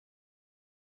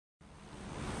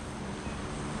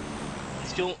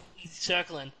He's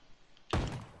circling.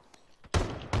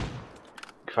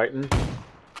 Fighting?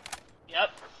 Yep.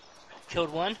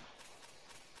 Killed one.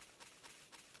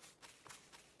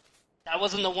 That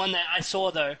wasn't the one that I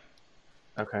saw, though.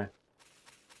 Okay.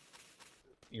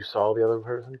 You saw the other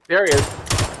person? There he is!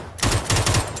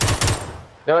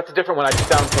 No, that's a different one. I just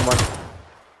downed someone.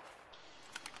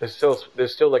 There's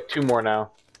still like 2 more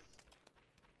now.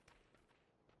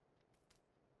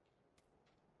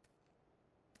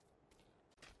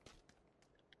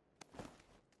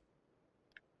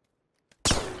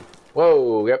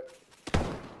 Whoa, yep.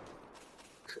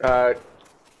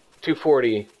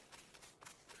 240.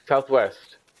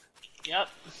 Southwest. Yep.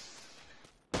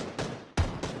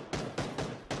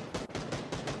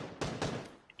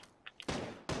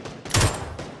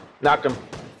 Knocked him.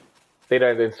 They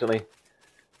died instantly.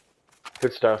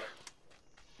 Good stuff.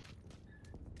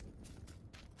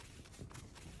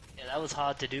 Yeah, that was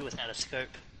hard to do without a scope.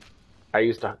 I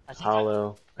used a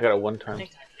hollow. I got a 1 I time.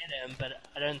 think I hit him, but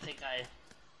I don't think I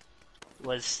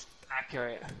was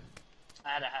accurate. If I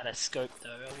had had a scope, though,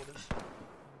 I would have.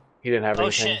 He didn't have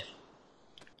anything.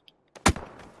 Oh, shit.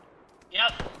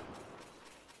 Yep.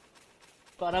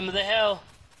 Bottom of the hill.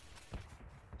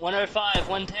 105,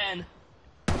 110.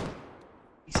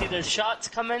 You see those shots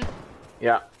coming?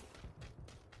 Yeah.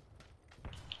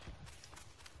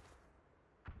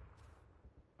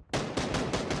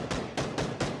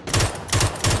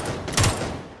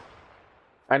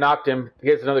 I knocked him. He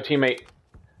has another teammate.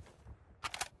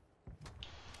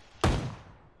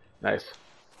 Nice.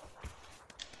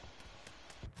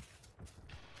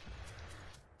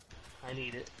 I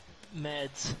need it.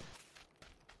 Meds.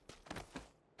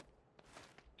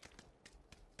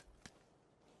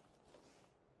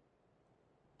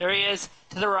 There he is,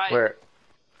 to the right. Where?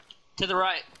 To the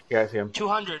right. Yeah, I see him.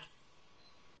 200.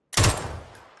 I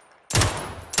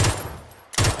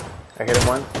hit him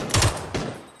once.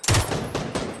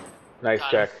 Nice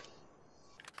check.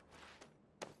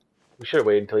 We should have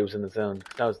waited until he was in the zone.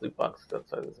 Now his loot box is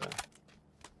outside the zone.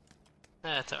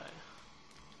 That's alright.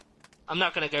 I'm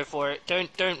not gonna go for it.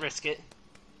 Don't risk it.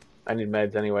 I need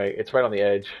meds anyway. It's right on the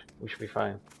edge. We should be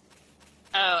fine.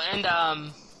 Oh, and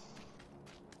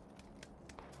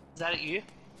is that you?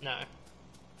 No.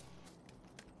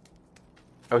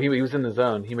 Oh, he was in the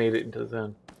zone. He made it into the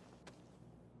zone.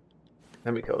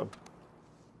 Then we killed him.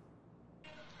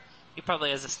 He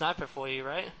probably has a sniper for you,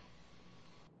 right?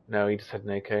 No, he just had an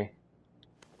AK.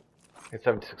 It's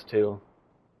 7.62.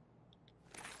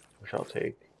 Which I'll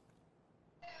take.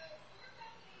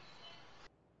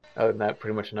 Other than that,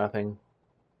 pretty much nothing.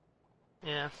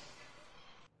 Yeah.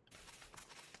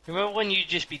 Remember when you'd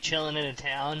just be chilling in a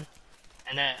town,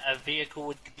 and a vehicle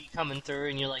would be coming through,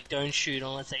 and you're like, "Don't shoot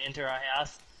unless they enter our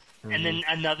house," and then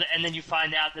then you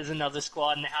find out there's another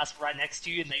squad in the house right next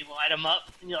to you, and they light them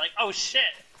up, and you're like, "Oh shit,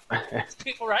 there's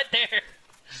people right there."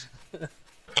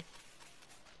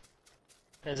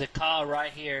 There's a car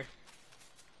right here.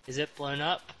 Is it blown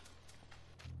up?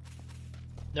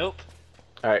 Nope.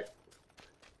 Alright.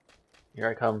 Here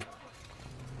I come.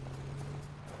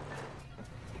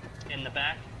 In the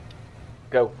back.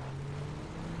 Go.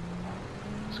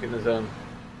 Let's get in the zone.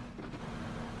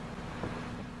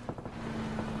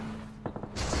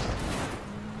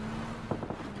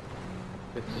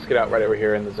 Let's just get out right over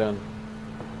here in the zone.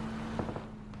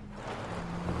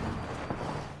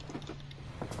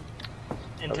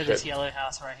 Into this yellow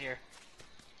house right here.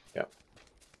 Yep.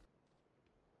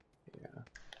 Yeah.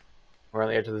 We're on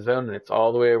the edge of the zone and it's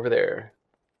all the way over there.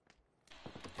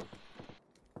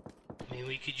 I mean,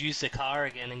 we could use the car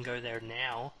again and go there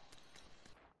now.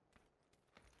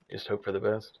 Just hope for the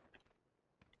best.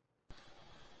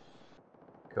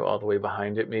 Go all the way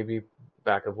behind it, maybe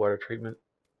back of water treatment.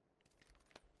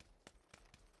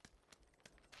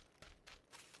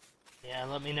 Yeah,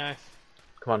 let me know.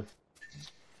 Come on.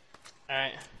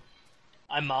 Alright.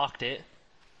 I marked it.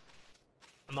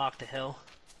 I marked the hill.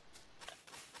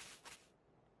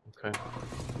 Okay.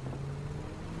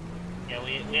 Yeah,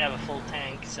 we have a full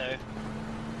tank, so...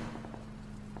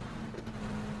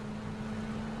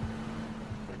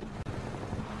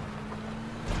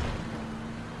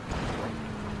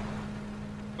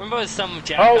 Remember when some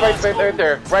Jack Oh, right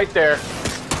there. Right there.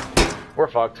 We're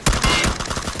fucked.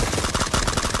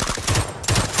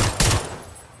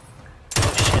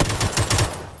 Oh shit.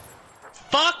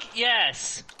 Fuck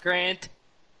yes, Grant.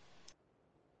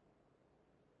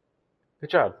 Good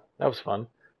job. That was fun.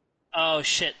 Oh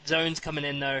shit, zone's coming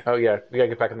in though. Oh yeah, we gotta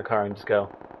get back in the car and just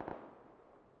go.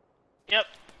 Yep.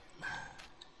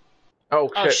 Oh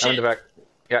shit, I'm in the back.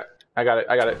 Yeah, I got it.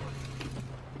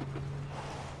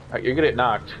 Alright, you're gonna get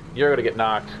knocked. You're gonna get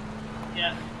knocked.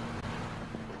 Yeah.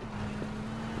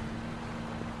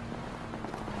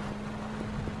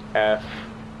 F.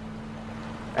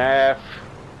 F.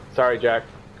 Sorry, Jack.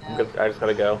 I just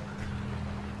gotta go.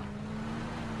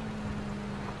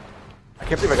 I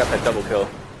can't believe I got that double kill.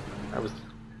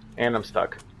 And I'm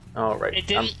stuck. Oh, right. It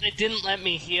didn't let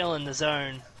me heal in the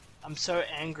zone. I'm so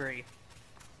angry.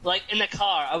 Like in the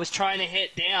car, I was trying to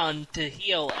hit down to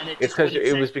heal, and it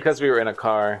was because we were in a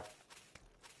car.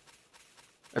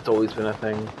 That's always been a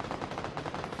thing.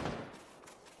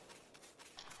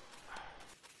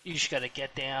 You just gotta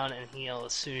get down and heal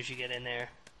as soon as you get in there.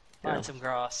 Find some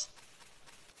grass.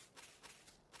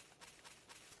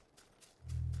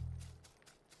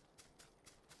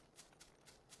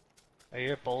 Oh,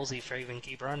 you're ballsy for even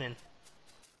keep running.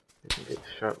 You can get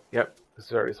shot. Yep,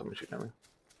 there's already someone shooting at me.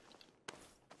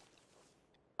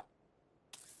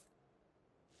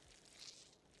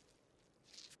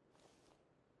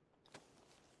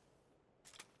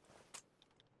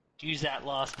 Use that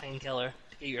last painkiller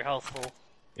to get your health full.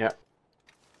 Yep.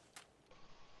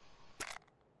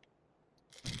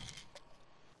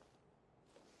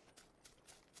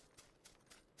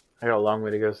 I got a long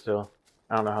way to go still.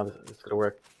 I don't know how this is gonna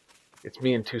work. It's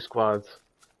me and 2 squads.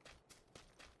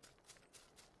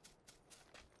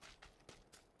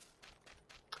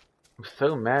 I'm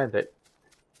so mad that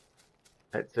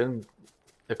zone,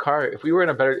 the car. If we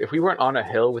weren't on a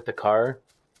hill with the car,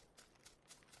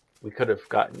 we could have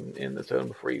gotten in the zone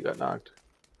before you got knocked.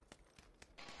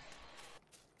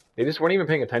 They just weren't even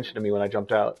paying attention to me when I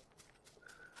jumped out.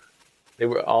 They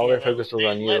were their focus was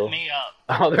on you. Let me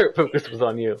up. All their focus was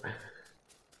on you.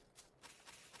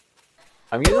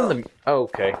 I'm using the. Oh,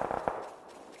 okay.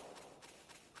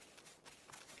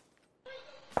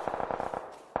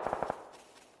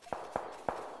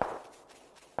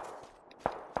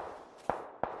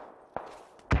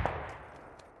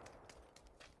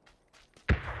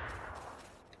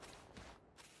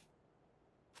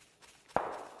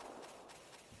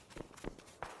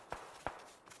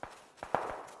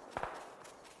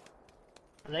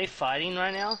 Are they fighting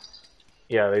right now?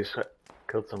 Yeah, they just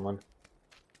killed someone.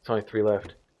 There's only 3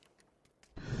 left.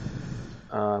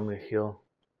 I'm gonna heal.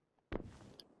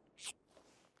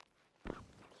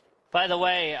 By the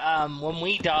way, when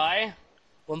we die,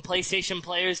 when PlayStation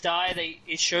players die,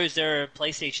 it shows their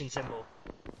PlayStation symbol.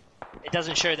 It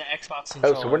doesn't show the Xbox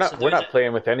controller. Oh, so we're not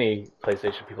playing with any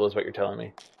PlayStation people, is what you're telling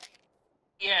me?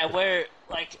 Yeah,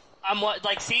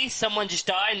 see, someone just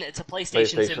died and it's a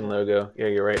PlayStation symbol. Logo. Yeah,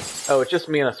 you're right. Oh, it's just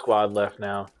me and a squad left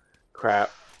now.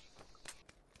 Crap.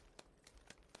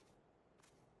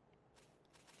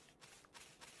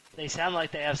 They sound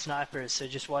like they have snipers, so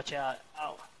just watch out.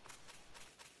 Oh.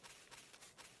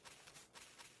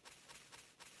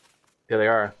 Yeah, they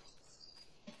are.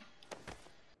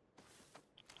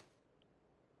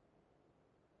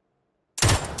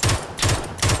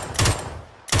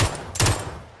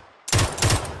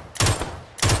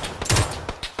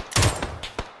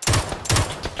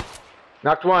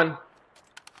 Knocked one.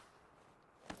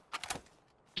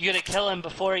 You gotta kill him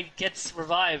before he gets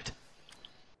revived.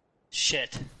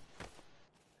 Shit.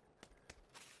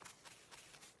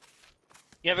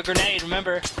 You have a grenade,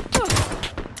 remember.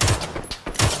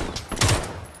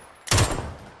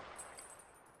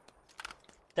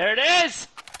 There it is!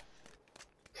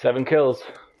 7 kills.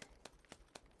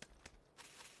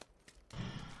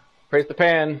 Praise the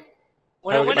pan.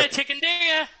 Winner, chicken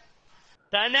dinner!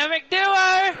 Dynamic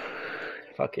duo!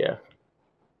 Fuck yeah.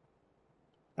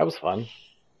 That was fun.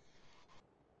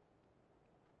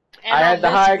 And I had the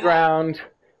high ground.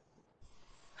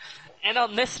 And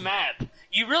on this map,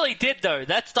 you really did though.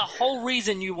 That's the whole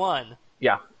reason you won.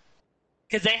 Yeah.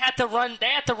 Because they had to run. They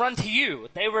had to run to you.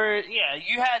 They were. Yeah.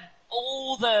 You had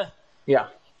all the. Yeah.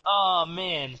 Oh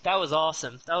man, that was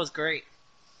awesome. That was great.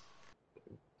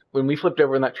 When we flipped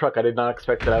over in that truck, I did not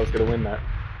expect that I was going to win that.